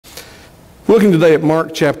We're looking today at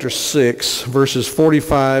Mark chapter 6, verses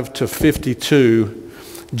 45 to 52.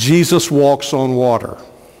 Jesus walks on water.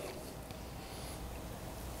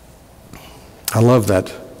 I love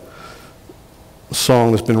that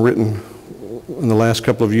song that's been written in the last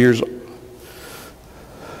couple of years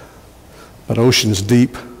about oceans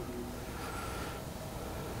deep,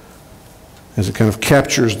 as it kind of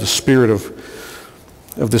captures the spirit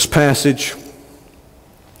of this passage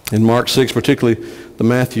in Mark 6, particularly the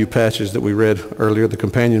Matthew passage that we read earlier, the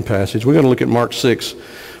companion passage. We're going to look at Mark 6,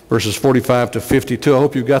 verses 45 to 52. I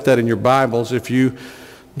hope you've got that in your Bibles. If you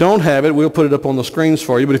don't have it, we'll put it up on the screens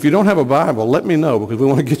for you. But if you don't have a Bible, let me know, because we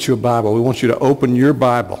want to get you a Bible. We want you to open your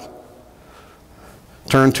Bible.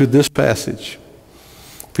 Turn to this passage.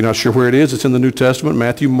 If you're not sure where it is, it's in the New Testament,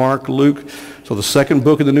 Matthew, Mark, Luke. So the second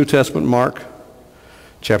book of the New Testament, Mark,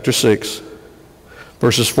 chapter 6,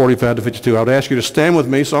 verses 45 to 52. I would ask you to stand with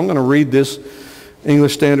me, so I'm going to read this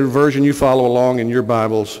English Standard Version. You follow along in your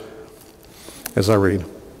Bibles as I read.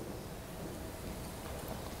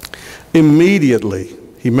 Immediately,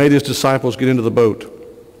 he made his disciples get into the boat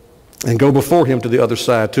and go before him to the other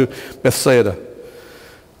side, to Bethsaida,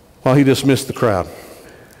 while he dismissed the crowd.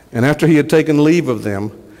 And after he had taken leave of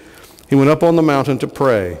them, he went up on the mountain to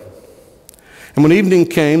pray. And when evening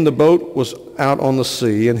came, the boat was out on the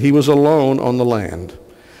sea, and he was alone on the land.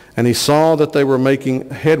 And he saw that they were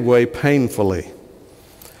making headway painfully,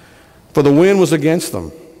 for the wind was against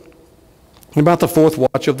them. About the fourth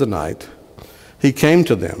watch of the night, he came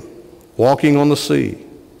to them, walking on the sea.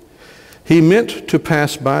 He meant to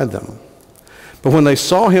pass by them. But when they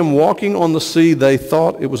saw him walking on the sea, they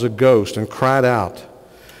thought it was a ghost and cried out.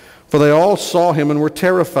 For they all saw him and were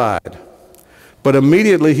terrified. But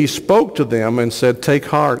immediately he spoke to them and said, "Take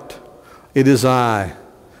heart, it is I.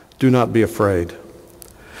 Do not be afraid."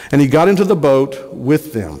 And he got into the boat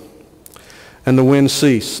with them, and the wind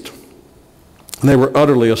ceased. And they were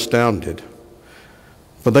utterly astounded.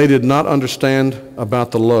 For they did not understand about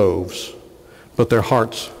the loaves, but their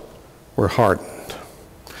hearts were hardened.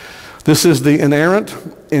 This is the inerrant,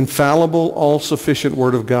 infallible, all-sufficient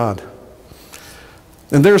Word of God.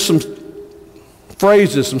 And there are some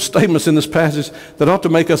phrases, some statements in this passage that ought to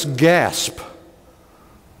make us gasp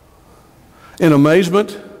in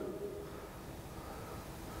amazement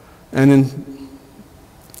and in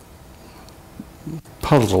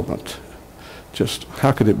puzzlement. Just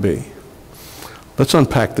how could it be? Let's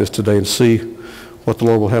unpack this today and see what the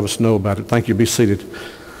Lord will have us know about it. Thank you. Be seated.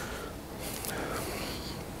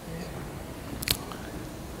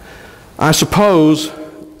 I suppose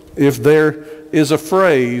if there is a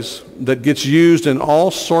phrase that gets used in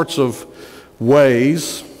all sorts of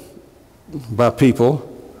ways by people,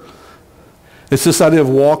 it's this idea of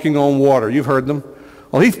walking on water. You've heard them.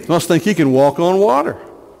 Well, he must think he can walk on water.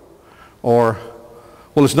 Or,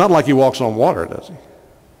 well, it's not like he walks on water, does he?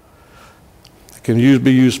 It can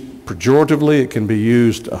be used pejoratively. It can be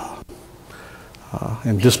used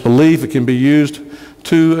in disbelief. It can be used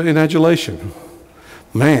in adulation.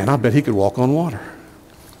 Man, I bet he could walk on water.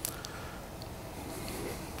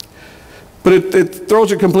 But it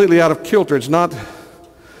throws it completely out of kilter. It's not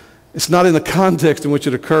in the context in which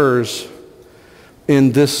it occurs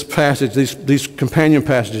in this passage, these companion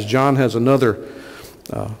passages. John has another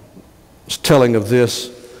telling of this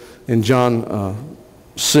in John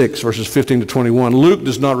 6, verses 15 to 21. Luke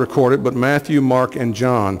does not record it, but Matthew, Mark, and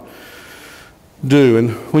John do.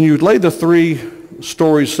 And when you lay the three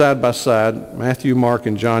stories side by side, Matthew, Mark,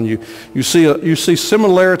 and John, you see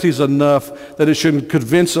similarities enough that it should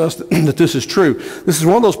convince us that this is true. This is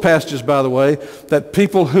one of those passages, by the way, that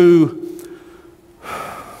people who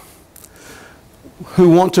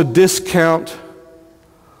want to discount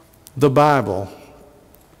the Bible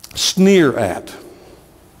sneer at.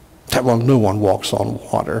 That one, no one walks on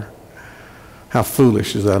water. How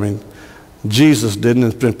foolish is that? I mean, Jesus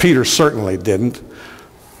didn't, and Peter certainly didn't.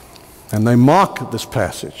 And they mock this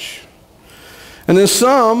passage. And then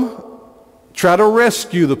some try to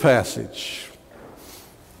rescue the passage.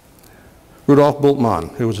 Rudolf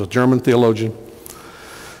Bultmann, who was a German theologian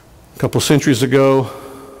a couple centuries ago,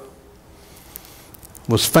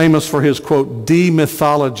 was famous for his, quote,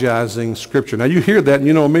 demythologizing Scripture. Now you hear that and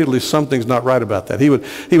you know immediately something's not right about that. He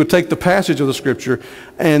would take the passage of the Scripture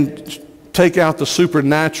and take out the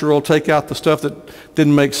supernatural, take out the stuff that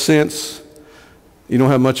didn't make sense. You don't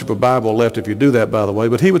have much of a Bible left if you do that, by the way.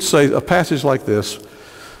 But he would say a passage like this,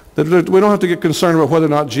 that we don't have to get concerned about whether or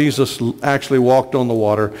not Jesus actually walked on the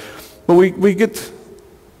water, but we get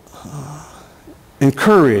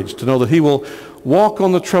encouraged to know that he will walk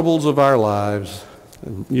on the troubles of our lives.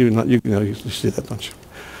 You see that, don't you?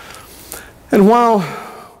 And while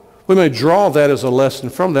we may draw that as a lesson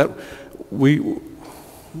from that,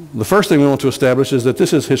 the first thing we want to establish is that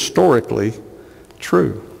this is historically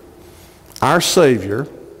true. Our Savior,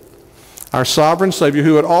 our sovereign Savior,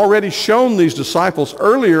 who had already shown these disciples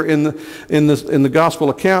earlier in the gospel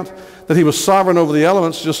account that he was sovereign over the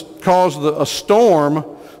elements, just caused a storm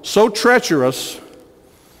so treacherous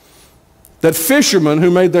that fishermen who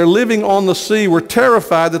made their living on the sea were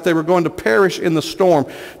terrified that they were going to perish in the storm.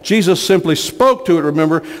 Jesus simply spoke to it,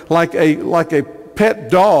 remember, like a pet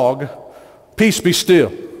dog, "Peace, be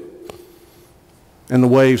still." And the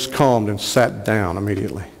waves calmed and sat down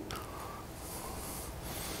immediately.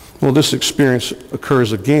 Well, this experience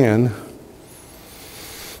occurs again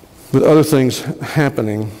with other things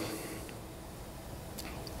happening.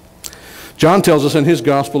 John tells us in his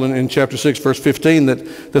gospel in chapter 6, verse 15,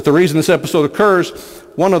 that the reason this episode occurs,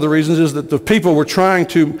 one of the reasons is that the people were trying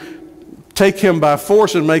to take him by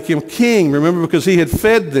force and make him king. Remember, because he had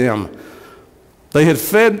fed them. They had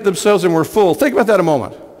fed themselves and were full. Think about that a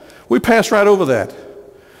moment. We passed right over that.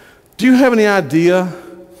 Do you have any idea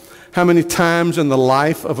how many times in the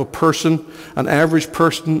life of a person, an average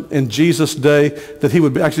person in Jesus' day, that he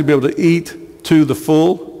would actually be able to eat to the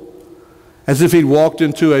full, as if he'd walked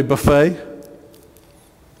into a buffet?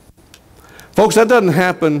 Folks, that doesn't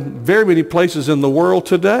happen very many places in the world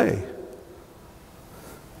today.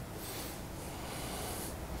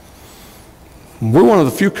 We're one of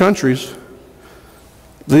the few countries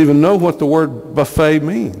that even know what the word buffet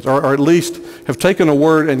means, or at least have taken a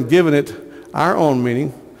word and given it our own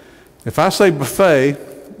meaning. If I say buffet,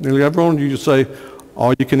 nearly everyone you just say,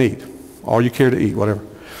 all you can eat, all you care to eat, whatever.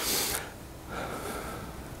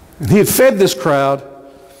 And he had fed this crowd,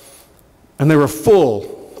 and they were full,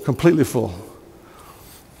 completely full.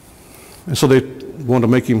 And so they wanted to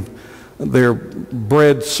make him their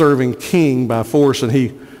bread-serving king by force, and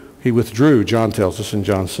he withdrew, John tells us in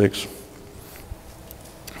John 6.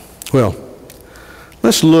 Well,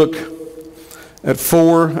 let's look at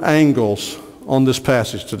 4 angles on this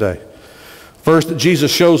passage today. First,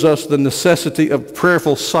 Jesus shows us the necessity of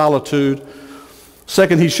prayerful solitude.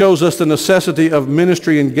 Second, he shows us the necessity of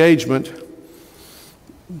ministry engagement.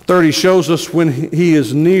 Third, he shows us when he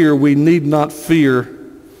is near, we need not fear.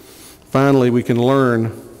 Finally, we can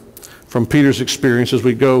learn from Peter's experience as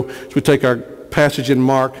we take our passage in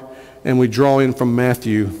Mark and we draw in from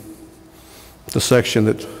Matthew, the section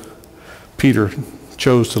that Peter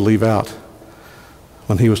chose to leave out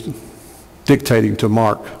when he was dictating to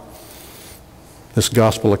Mark this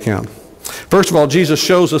gospel account. First of all, Jesus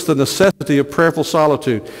shows us the necessity of prayerful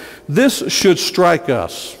solitude. This should strike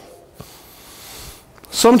us.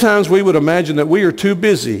 Sometimes we would imagine that we are too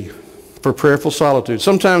busy for prayerful solitude.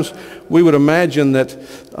 Sometimes we would imagine that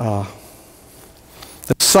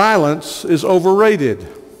silence is overrated.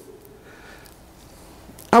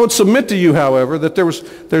 I would submit to you, however, that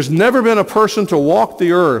there's never been a person to walk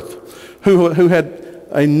the earth who had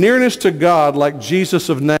a nearness to God like Jesus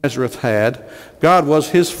of Nazareth had. God was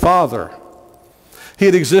his Father. He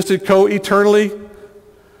had existed co-eternally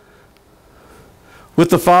with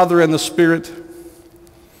the Father and the Spirit.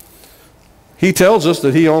 He tells us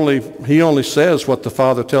that he only says what the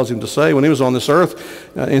Father tells him to say. When he was on this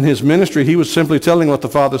earth in his ministry, he was simply telling what the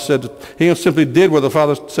Father said. He simply did what the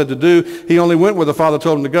Father said to do. He only went where the Father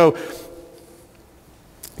told him to go.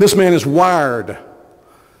 This man is wired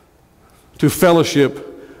to fellowship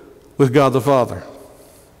with God the Father.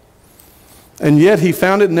 And yet he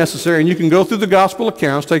found it necessary, and you can go through the gospel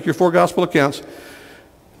accounts, take your 4 gospel accounts,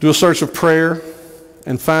 do a search of prayer,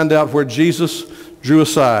 and find out where Jesus drew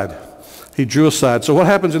aside. He drew aside. So what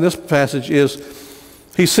happens in this passage is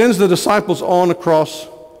he sends the disciples on across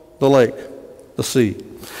the lake, the sea.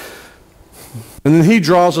 And then he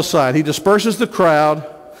draws aside. He disperses the crowd.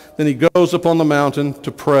 Then he goes up on the mountain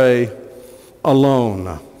to pray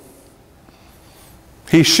alone.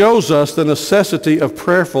 He shows us the necessity of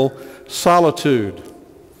prayerful solitude.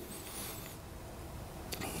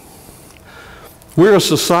 We're a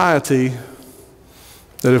society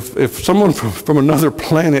that if someone from another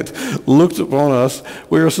planet looked upon us,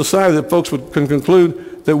 we're a society that folks can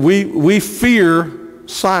conclude that we fear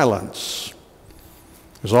silence.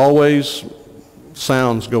 There's always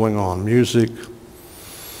sounds going on, music,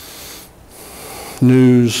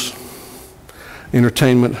 news,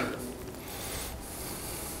 entertainment.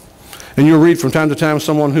 And you'll read from time to time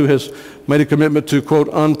someone who has made a commitment to, quote,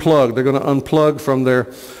 unplug. They're going to unplug from their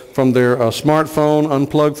smartphone,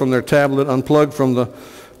 unplug from their tablet, unplug from the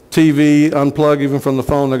TV, unplug even from the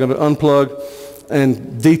phone. They're going to unplug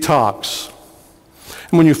and detox.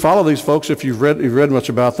 And when you follow these folks, if you've read much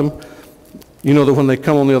about them, you know that when they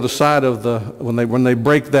come on the other side of when they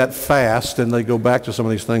break that fast and they go back to some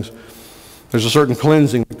of these things, There's a certain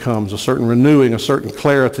cleansing that comes, a certain renewing, a certain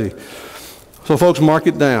clarity. So folks, mark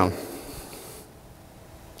it down.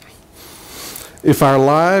 If our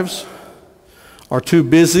lives are too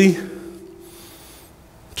busy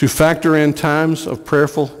to factor in times of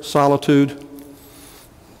prayerful solitude,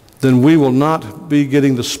 then we will not be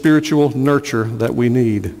getting the spiritual nurture that we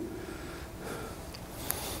need.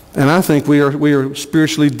 And I think we are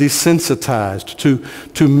spiritually desensitized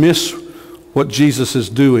to miss what Jesus is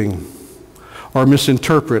doing or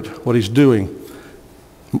misinterpret what he's doing.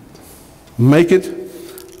 Make it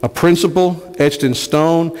a principle etched in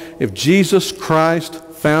stone. If Jesus Christ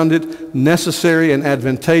found it necessary and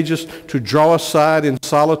advantageous to draw aside in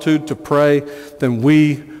solitude to pray, then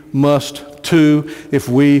we must too, if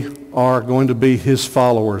we are going to be his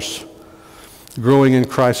followers, growing in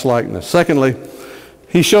Christ's likeness. Secondly,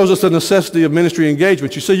 he shows us the necessity of ministry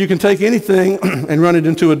engagement. You see, you can take anything and run it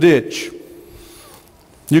into a ditch.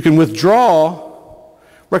 You can withdraw,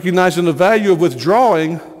 recognizing the value of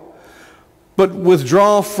withdrawing, but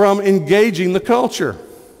withdraw from engaging the culture.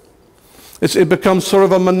 It becomes sort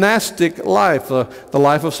of a monastic life, the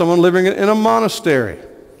life of someone living in a monastery,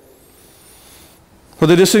 where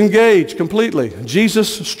they disengage completely.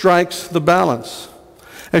 Jesus strikes the balance.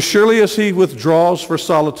 As surely as he withdraws for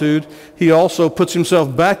solitude, he also puts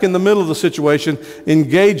himself back in the middle of the situation,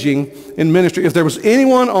 engaging in ministry. If there was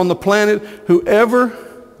anyone on the planet who ever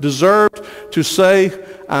deserved to say,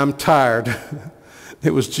 "I'm tired,"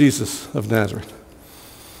 it was Jesus of Nazareth.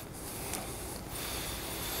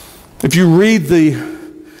 If you read the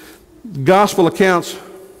gospel accounts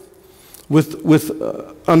with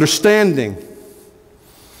understanding,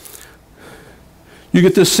 you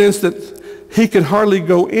get this sense that he could hardly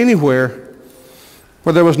go anywhere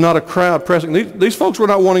where there was not a crowd pressing. These folks were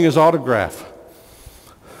not wanting his autograph.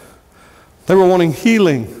 They were wanting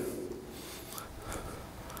healing,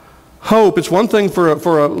 hope. It's one thing for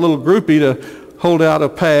a little groupie to hold out a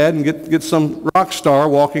pad and get some rock star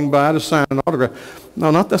walking by to sign an autograph.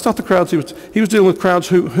 No, that's not the crowds. He was dealing with crowds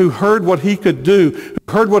who heard what he could do,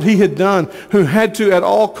 who heard what he had done, who had to at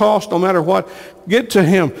all costs, no matter what, get to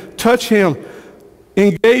him, touch him,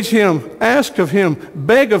 engage him, ask of him,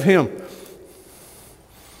 beg of him.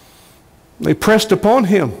 They pressed upon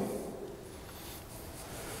him.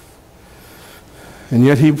 And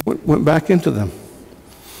yet he went back into them.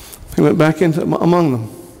 He went back into among them.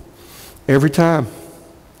 Every time.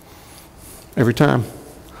 Every time.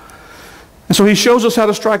 And so he shows us how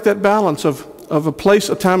to strike that balance of a place,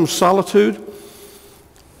 a time of solitude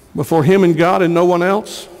before him and God and no one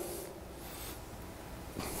else.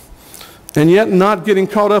 And yet not getting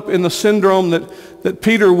caught up in the syndrome that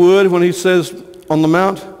Peter would when he says on the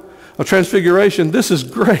Mount of Transfiguration, "This is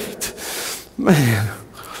great. Man,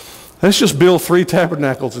 let's just build 3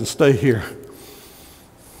 tabernacles and stay here."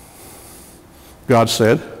 God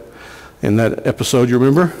said in that episode, you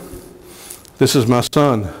remember, "This is my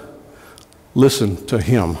son. Listen to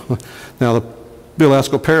him." Now, the Bill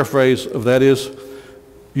Ascol paraphrase of that is,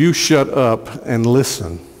 "You shut up and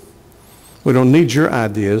listen. We don't need your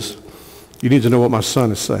ideas. You need to know what my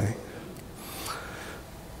son is saying."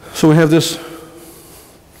 So we have this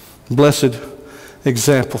blessed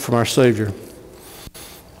example from our Savior,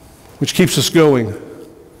 which keeps us going.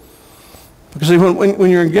 Because see, when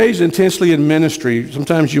you're engaged intensely in ministry,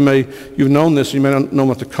 sometimes you've known this, you may not know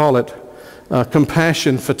what to call it,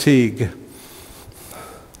 compassion fatigue.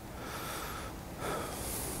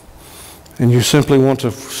 And you simply want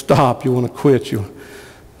to stop, you want to quit.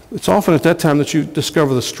 It's often at that time that you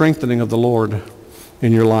discover the strengthening of the Lord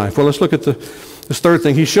in your life. Well, let's look at this third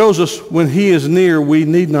thing. He shows us when he is near, we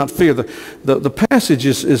need not fear. The passage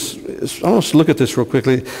is I want us to look at this real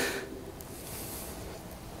quickly.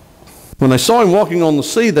 When they saw him walking on the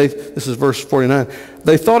sea, this is verse 49,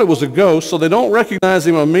 they thought it was a ghost, so they don't recognize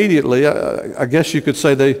him immediately. I guess you could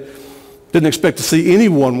say they didn't expect to see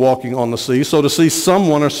anyone walking on the sea, so to see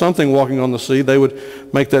someone or something walking on the sea, they would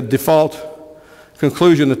make that default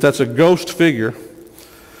conclusion that that's a ghost figure.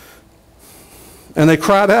 And they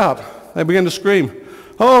cried out. They began to scream,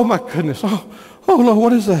 "Oh my goodness, oh Lord,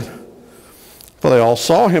 what is that?" For they all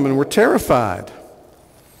saw him and were terrified.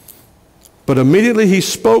 But immediately he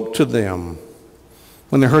spoke to them.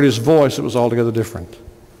 When they heard his voice, it was altogether different.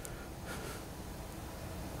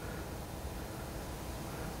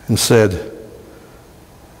 And said,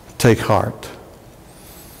 "Take heart,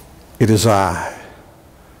 it is I.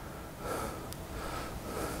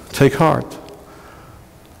 Take heart,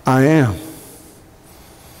 I am.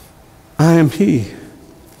 I am he.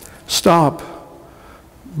 Stop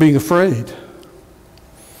being afraid."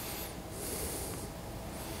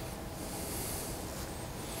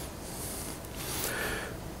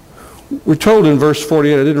 We're told in verse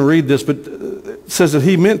 48, I didn't read this, but it says that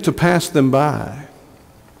he meant to pass them by.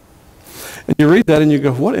 And you read that and you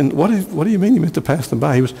go, what do you mean he meant to pass them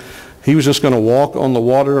by? He was just going to walk on the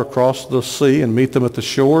water across the sea and meet them at the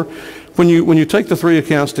shore. When you take the three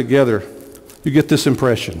accounts together, you get this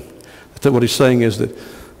impression that what he's saying is that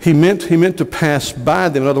he meant to pass by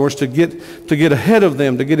them. In other words, to get ahead of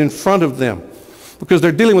them, to get in front of them, because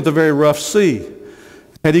they're dealing with a very rough sea.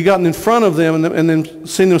 Had he gotten in front of them and then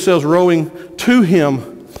seen themselves rowing to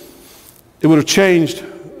him, it would have changed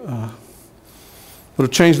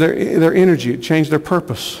their energy, it changed their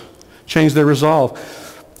purpose, changed their resolve.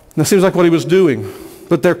 And that seems like what he was doing.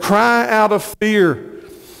 But their cry out of fear,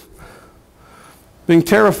 being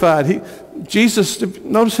terrified, Jesus,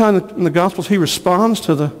 notice how in the Gospels he responds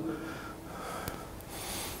to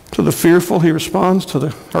the fearful, he responds to the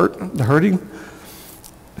hurting.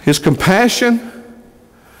 His compassion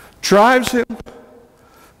drives him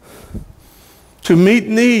to meet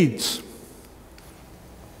needs.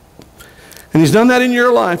 And he's done that in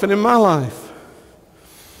your life and in my life.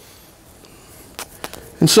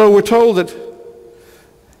 And so we're told that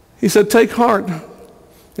he said, take heart.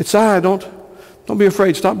 It's I. Don't be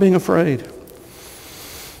afraid. Stop being afraid. And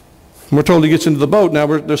we're told he gets into the boat. Now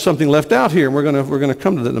there's something left out here, and we're going to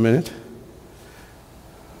come to that in a minute.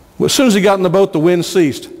 Well, as soon as he got in the boat, the wind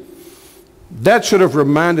ceased. That should have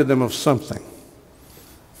reminded them of something.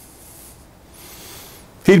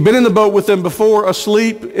 He'd been in the boat with them before,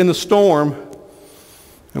 asleep in the storm,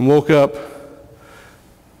 and woke up,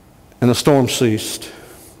 and the storm ceased.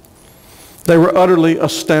 They were utterly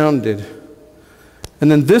astounded.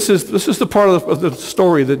 And then this is the part of the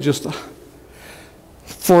story that just,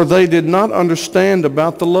 for they did not understand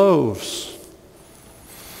about the loaves,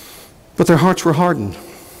 but their hearts were hardened.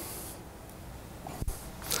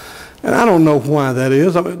 And I don't know why that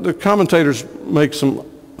is. I mean, the commentators make some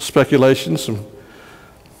speculations.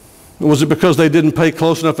 Was it because they didn't pay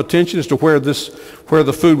close enough attention as to where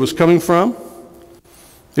the food was coming from?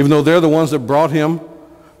 Even though they're the ones that brought him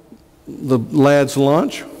the lad's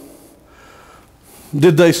lunch?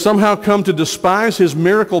 Did they somehow come to despise his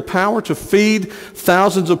miracle power to feed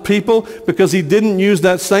thousands of people because he didn't use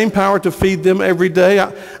that same power to feed them every day?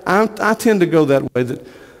 I tend to go that way. That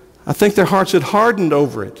I think their hearts had hardened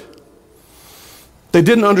over it. They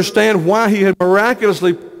didn't understand why he had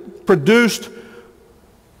miraculously produced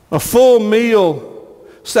a full meal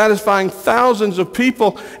satisfying thousands of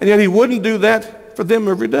people, and yet he wouldn't do that for them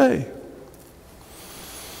every day.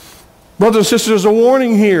 Brothers and sisters, there's a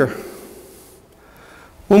warning here.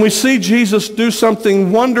 When we see Jesus do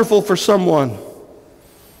something wonderful for someone,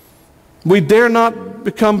 we dare not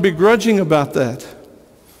become begrudging about that.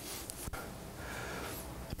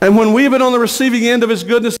 And when we've been on the receiving end of his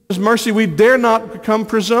goodness and his mercy, we dare not become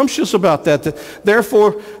presumptuous about that.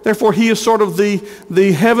 Therefore, he is sort of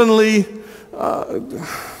the heavenly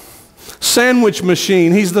sandwich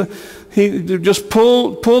machine. He just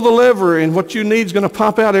pull the lever, and what you need is going to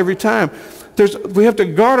pop out every time. We have to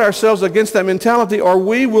guard ourselves against that mentality, or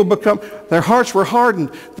we will become, their hearts were hardened.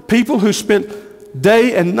 The people who spent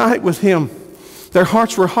day and night with him, their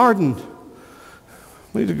hearts were hardened.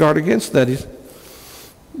 We need to guard against that.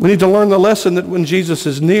 We need to learn the lesson that when Jesus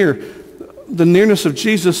is near, the nearness of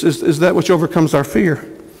Jesus is that which overcomes our fear.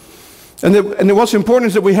 And what's important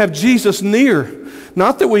is that we have Jesus near.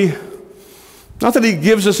 Not that he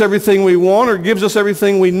gives us everything we want or gives us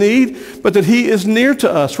everything we need, but that he is near to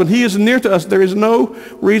us. When he is near to us, there is no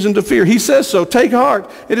reason to fear. He says so. Take heart.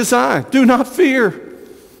 It is I. Do not fear.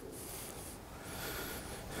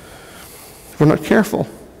 If we're not careful,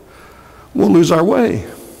 we'll lose our way.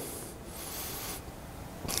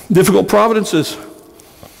 Difficult providences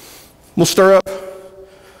will stir up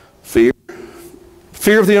fear.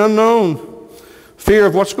 Fear of the unknown. Fear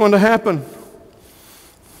of what's going to happen.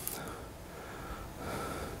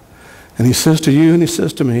 And he says to you and he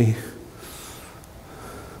says to me,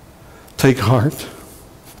 take heart.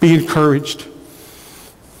 Be encouraged.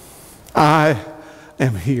 I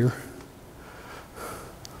am here.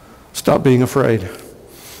 Stop being afraid.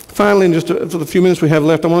 Finally, in just for the few minutes we have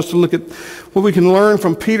left, I want us to look at what we can learn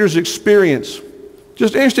from Peter's experience.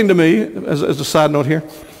 Just interesting to me, as a side note here,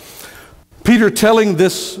 Peter telling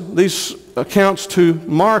these accounts to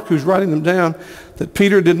Mark, who's writing them down, that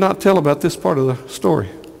Peter did not tell about this part of the story.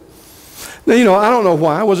 Now, I don't know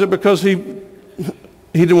why. Was it because he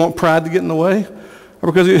didn't want pride to get in the way?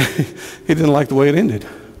 Or because he didn't like the way it ended?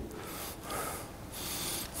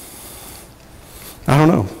 I don't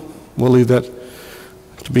know. We'll leave that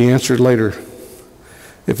to be answered later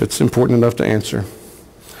if it's important enough to answer.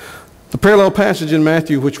 The parallel passage in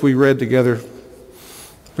Matthew, which we read together,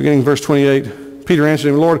 beginning verse 28, Peter answered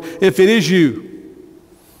him, Lord, if it is you,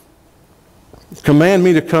 command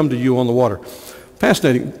me to come to you on the water.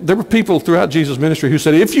 Fascinating. There were people throughout Jesus' ministry who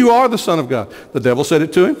said, if you are the Son of God. The devil said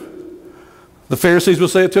it to him. The Pharisees will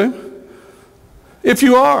say it to him. If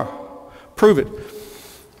you are, prove it.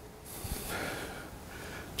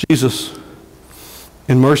 Jesus,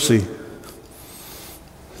 in mercy,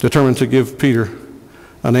 determined to give Peter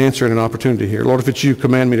an answer and an opportunity here. Lord, if it's you,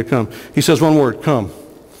 command me to come. He says one word, come.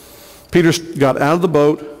 Peter got out of the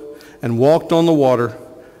boat and walked on the water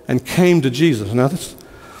and came to Jesus. Now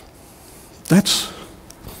that's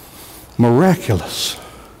miraculous.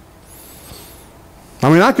 I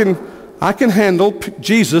mean, I can handle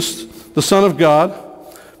Jesus, the Son of God,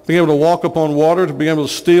 being able to walk upon water, to being able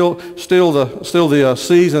to still the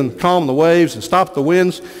seas and calm the waves and stop the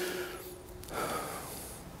winds.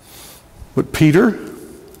 But Peter,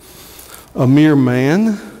 a mere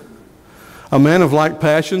man, a man of like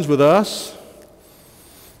passions with us,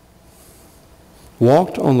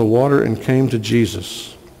 walked on the water and came to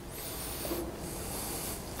Jesus.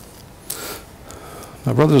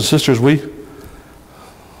 Now, brothers and sisters, we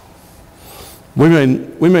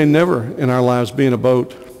may never in our lives be in a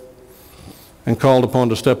boat and called upon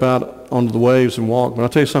to step out onto the waves and walk. But I'll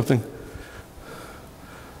tell you something.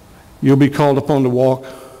 You'll be called upon to walk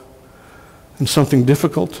in something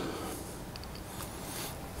difficult.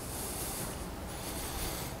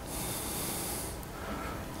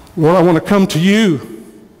 Lord, I want to come to you.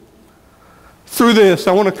 Through this,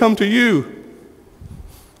 I want to come to you.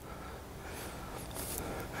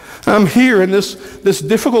 I'm here, and this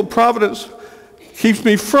difficult providence keeps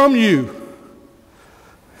me from you.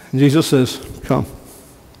 And Jesus says, come.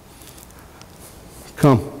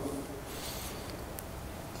 Come.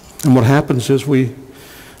 And what happens is we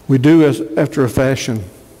do as after a fashion,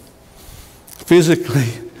 physically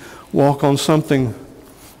walk on something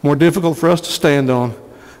more difficult for us to stand on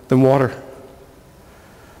than water.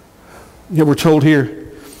 Yet we're told here,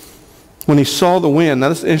 when he saw the wind, now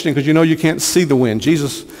this is interesting because you can't see the wind.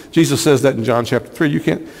 Jesus says that in John chapter 3. You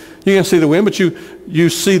can't see the wind, but you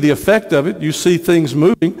see the effect of it. You see things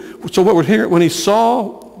moving. So what we're hearing, when he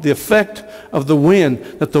saw the effect of the wind,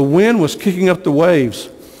 that the wind was kicking up the waves,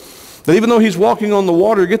 that even though he's walking on the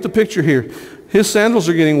water, get the picture here, his sandals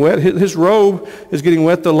are getting wet, his robe is getting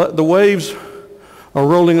wet, the waves are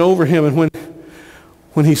rolling over him, and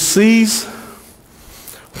when he sees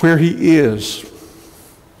where he is,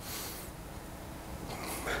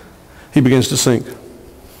 he begins to sink.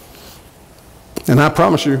 And I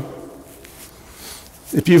promise you,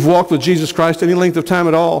 if you've walked with Jesus Christ any length of time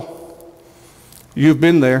at all, you've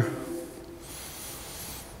been there.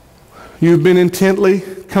 You've been intently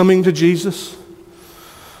coming to Jesus,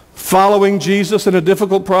 following Jesus in a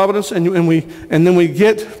difficult providence, and then we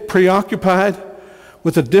get preoccupied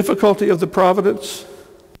with the difficulty of the providence,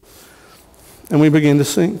 and we begin to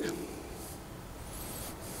sink.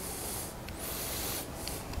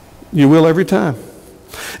 You will every time.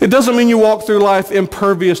 It doesn't mean you walk through life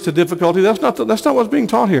impervious to difficulty. That's not what's being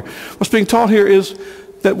taught here. What's being taught here is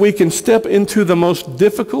that we can step into the most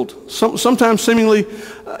difficult, sometimes seemingly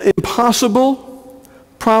impossible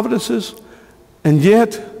providences, and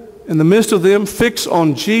yet in the midst of them fix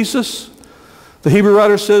on Jesus. The Hebrew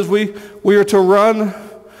writer says we are to run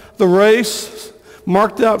the race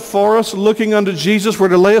marked out for us, looking unto Jesus. We're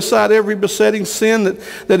to lay aside every besetting sin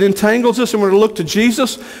that entangles us, and we're to look to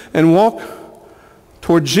Jesus and walk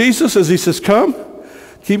toward Jesus as he says, come,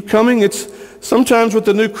 keep coming. It's sometimes with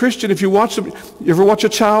the new Christian, if you ever watch a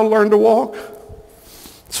child learn to walk,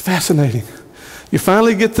 it's fascinating. You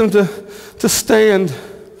finally get them to stand,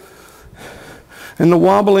 and the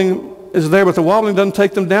wobbling is there, but the wobbling doesn't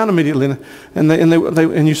take them down immediately,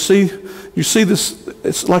 and you see this.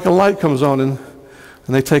 It's like a light comes on, and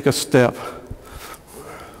they take a step.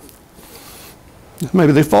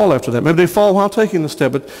 Maybe they fall after that. Maybe they fall while taking the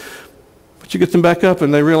step, but you get them back up,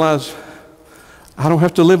 and they realize, I don't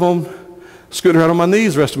have to live on scooting around on my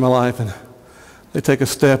knees the rest of my life. And they take a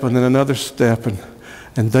step, and then another step, and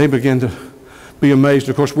they begin to be amazed.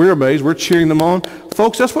 Of course, we're amazed. We're cheering them on.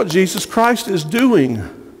 Folks, that's what Jesus Christ is doing.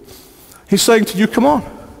 He's saying to you, come on.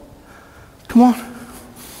 Come on.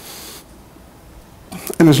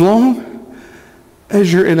 And as long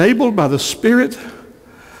as you're enabled by the Spirit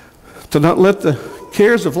to not let the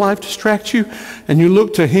cares of life distract you, and you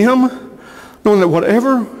look to him, knowing that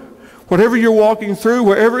whatever you're walking through,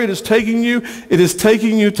 wherever it is taking you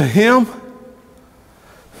to him.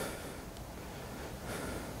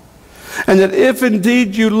 And that if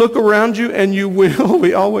indeed you look around you, and you will,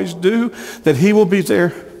 we always do, that he will be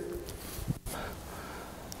there.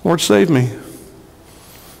 Lord, save me.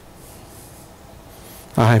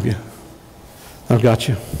 I have you. I've got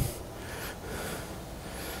you.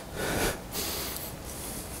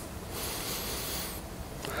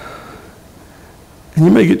 And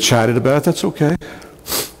you may get chided about it. That's okay.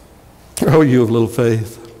 Oh, you of little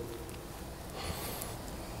faith.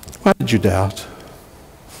 Why did you doubt?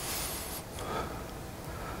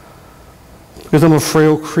 Because I'm a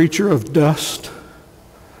frail creature of dust.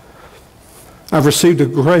 I've received a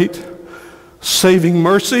great saving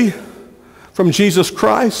mercy from Jesus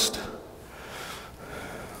Christ.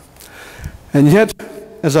 And yet,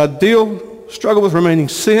 as I struggle with remaining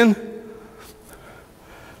sin,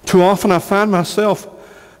 too often I find myself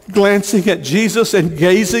glancing at Jesus and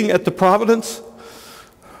gazing at the providence.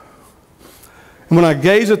 And when I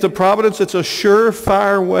gaze at the providence, it's a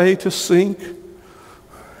surefire way to sink.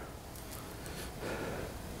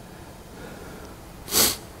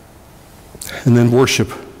 And then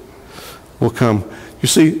worship will come. You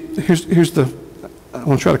see, I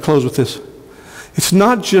want to try to close with this. It's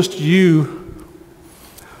not just you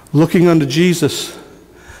looking unto Jesus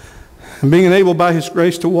and being enabled by his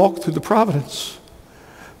grace to walk through the providence.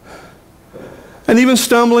 And even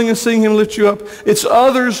stumbling and seeing him lift you up. It's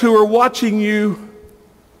others who are watching you,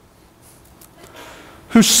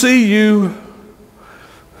 who see you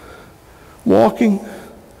walking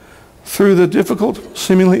through the difficult,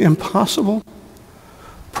 seemingly impossible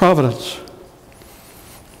providence.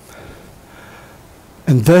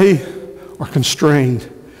 And they are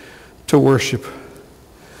constrained to worship.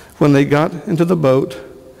 When they got into the boat,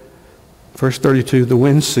 verse 32, the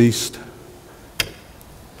wind ceased.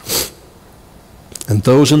 And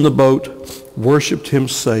those in the boat worshiped him,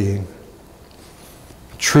 saying,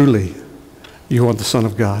 truly, you are the Son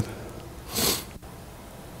of God.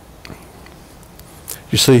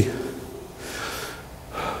 You see,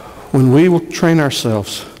 when we will train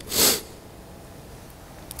ourselves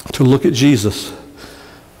to look at Jesus,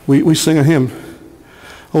 we sing a hymn.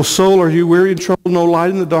 O soul, are you weary and troubled? No light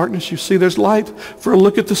in the darkness. You see there's light. For a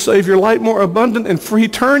look at the Savior, light more abundant and free.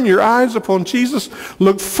 Turn your eyes upon Jesus.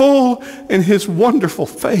 Look full in his wonderful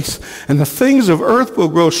face. And the things of earth will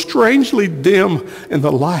grow strangely dim in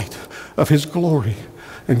the light of his glory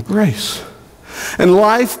and grace. And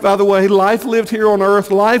life, by the way, life lived here on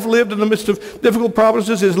earth, life lived in the midst of difficult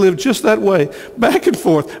providences is lived just that way. Back and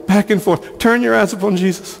forth, back and forth. Turn your eyes upon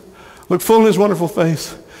Jesus. Look full in his wonderful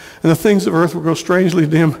face. And the things of earth will grow strangely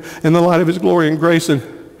dim in the light of his glory and grace. And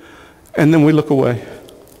then we look away.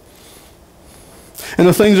 And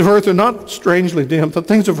the things of earth are not strangely dim. The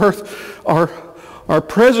things of earth are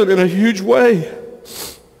present in a huge way.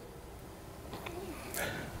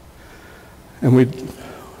 And we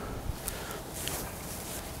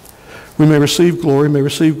may receive glory, may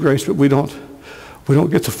receive grace, but we don't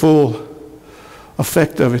get the full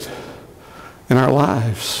effect of it in our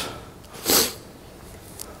lives.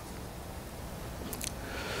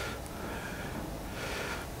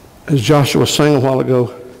 As Joshua sang a while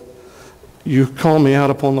ago, you call me out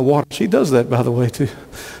upon the waters. He does that, by the way, to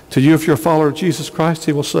you. If you're a follower of Jesus Christ,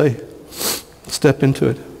 he will say, step into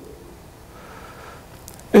it.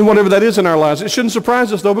 And whatever that is in our lives, it shouldn't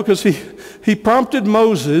surprise us, though, because he prompted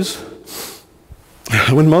Moses,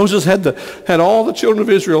 when Moses had all the children of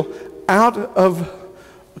Israel out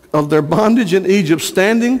of their bondage in Egypt,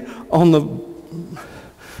 standing on the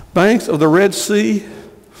banks of the Red Sea,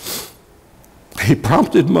 he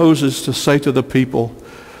prompted Moses to say to the people,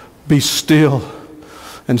 be still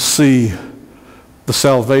and see the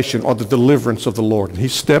salvation or the deliverance of the Lord. And he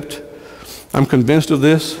stepped, I'm convinced of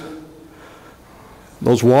this,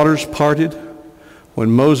 those waters parted when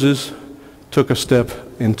Moses took a step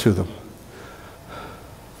into them.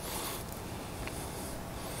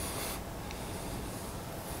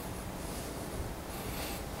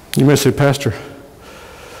 You may say, Pastor,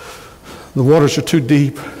 the waters are too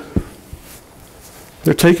deep.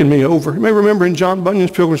 They're taking me over. You may remember in John Bunyan's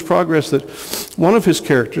Pilgrim's Progress that one of his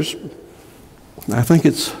characters, I think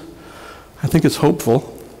it's hopeful,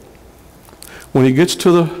 when he gets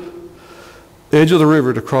to the edge of the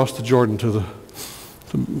river to cross the Jordan to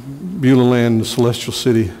Beulah land, the celestial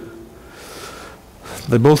city,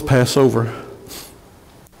 they both pass over.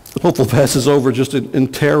 Hopeful passes over just in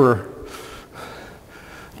terror.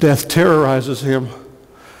 Death terrorizes him.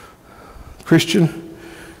 Christian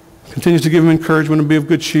continues to give him encouragement and be of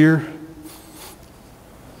good cheer.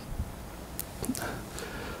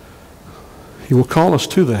 He will call us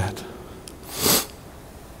to that.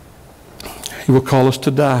 He will call us to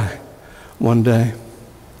die one day.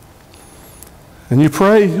 And you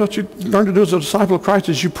pray, what you learn to do as a disciple of Christ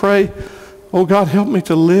is you pray, oh God, help me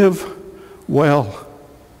to live well.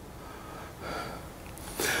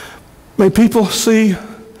 May people see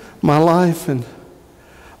my life and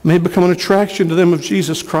may become an attraction to them of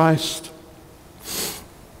Jesus Christ.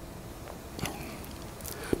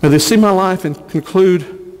 May they see my life and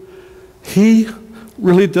conclude, he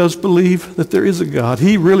really does believe that there is a God.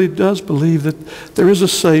 He really does believe that there is a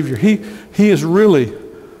Savior. He is really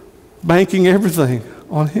banking everything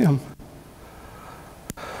on him.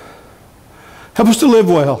 Help us to live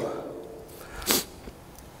well.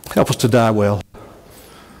 Help us to die well.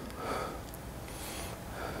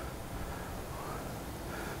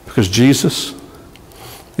 Because Jesus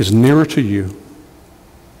is nearer to you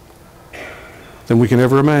than we can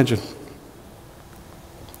ever imagine.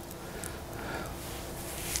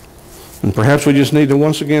 And perhaps we just need to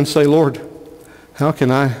once again say, Lord, how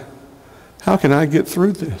can I get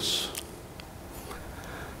through this?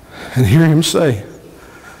 And hear him say,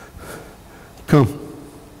 come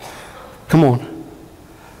on.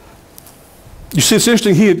 You see, it's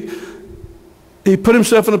interesting, he put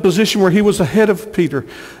himself in a position where he was ahead of Peter,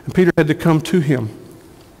 and Peter had to come to him.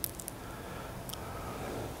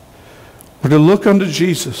 We're to look unto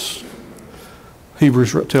Jesus.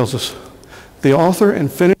 Hebrews tells us, the author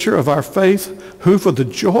and finisher of our faith, who for the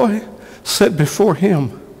joy set before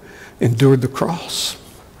him endured the cross,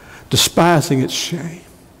 despising its shame.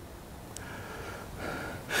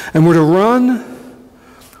 And we're to run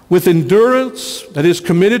with endurance, that is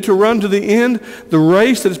committed to run to the end, the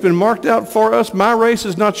race that has been marked out for us. My race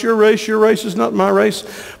is not your race is not my race,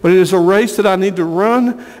 but it is a race that I need to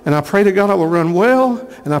run, and I pray to God I will run well,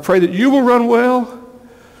 and I pray that you will run well.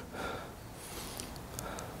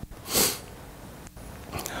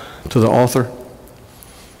 To the author,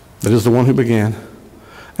 that is the one who began,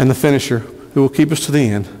 and the finisher who will keep us to the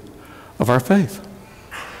end of our faith.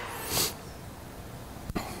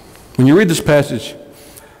 When you read this passage,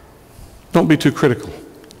 don't be too critical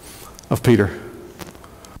of Peter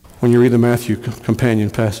when you read the Matthew companion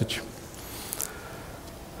passage.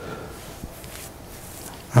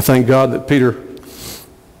 I thank God that Peter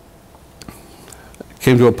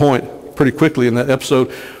came to a point pretty quickly in that episode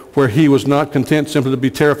where he was not content simply to be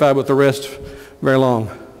terrified with the rest very long.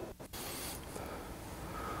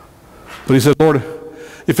 But he said, Lord,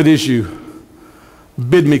 if it is you,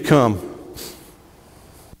 bid me come.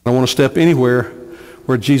 I don't want to step anywhere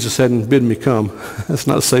where Jesus hadn't bid me come. That's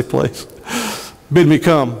not a safe place. Bid me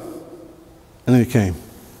come. And then he came.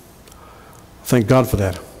 Thank God for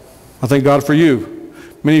that. I thank God for you.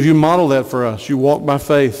 Many of you model that for us. You walk by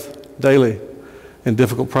faith daily in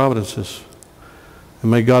difficult providences. And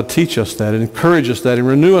may God teach us that and encourage us that and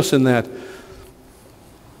renew us in that.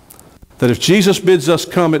 That if Jesus bids us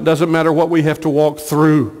come, it doesn't matter what we have to walk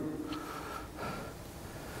through.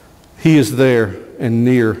 He is there and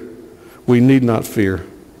near. We need not fear.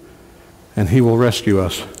 And he will rescue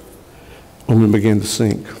us when we begin to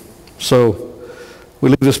sink. So, we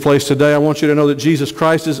leave this place today. I want you to know that Jesus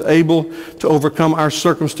Christ is able to overcome our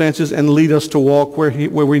circumstances and lead us to walk where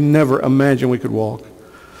we never imagined we could walk.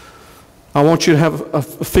 I want you to have a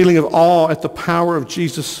feeling of awe at the power of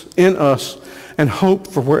Jesus in us and hope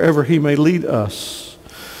for wherever he may lead us.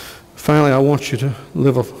 Finally, I want you to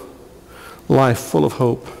live a life full of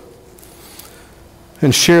hope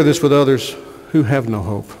and share this with others who have no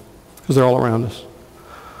hope, because they're all around us.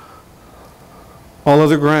 All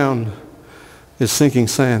other ground is sinking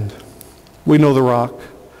sand. We know the rock,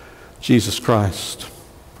 Jesus Christ.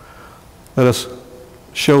 Let us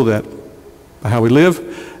show that by how we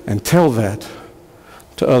live and tell that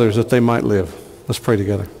to others that they might live. Let's pray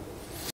together.